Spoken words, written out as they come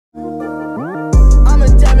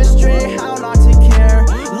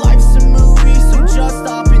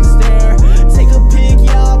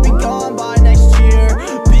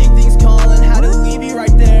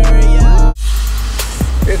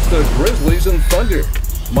Thunder.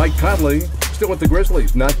 Mike Conley still with the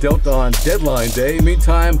Grizzlies, not dealt on deadline day.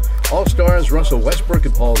 Meantime, All-Stars Russell Westbrook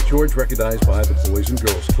and Paul George recognized by the Boys and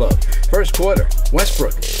Girls Club. First quarter,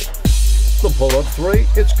 Westbrook. The pull-up three,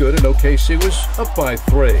 it's good, and OKC was up by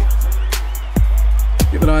 3.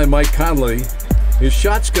 Keep an eye on Mike Conley. His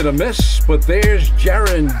shot's gonna miss, but there's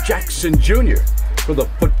Jaren Jackson Jr. for the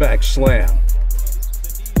putback slam.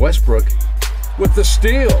 Westbrook with the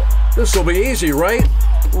steal. This will be easy, right?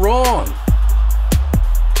 Wrong.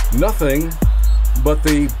 Nothing but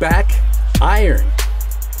the back iron.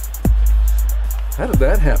 How did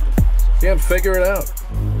that happen? Can't figure it out.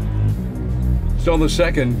 Still in the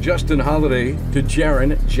second, Justin Holiday to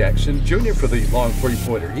Jaren Jackson Jr. for the long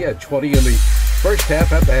three-pointer. He had 20 in the first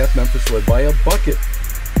half. At the half, Memphis led by a bucket.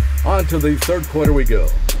 On to the third quarter we go.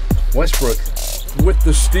 Westbrook with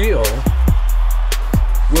the steal.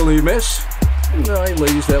 Will he miss? No, he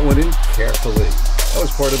lays that one in carefully. That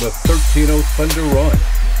was part of a 13-0 Thunder run.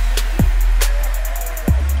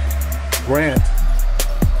 Grant,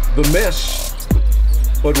 the miss,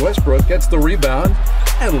 but Westbrook gets the rebound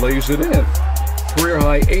and lays it in.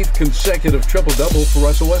 Career-high 8th consecutive triple-double for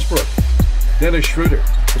Russell Westbrook. Dennis Schroeder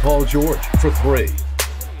to Paul George for 3.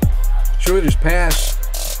 Schroeder's pass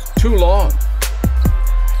too long.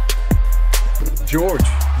 George,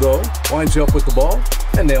 though, winds up with the ball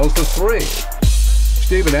and nails the 3.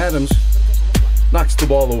 Steven Adams knocks the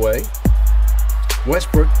ball away.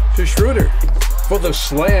 Westbrook to Schroeder for the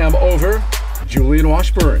slam over Julian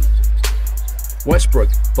Washburn. Westbrook,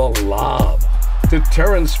 the lob to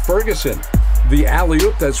Terrence Ferguson. The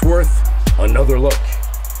alley-oop that's worth another look.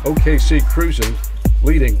 OKC cruising,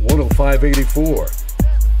 leading 105-84.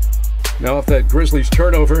 Now off that Grizzlies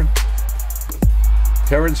turnover,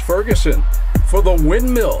 Terrence Ferguson for the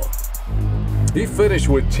windmill. He finished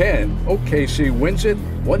with 10. OKC wins it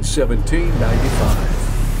 117-95.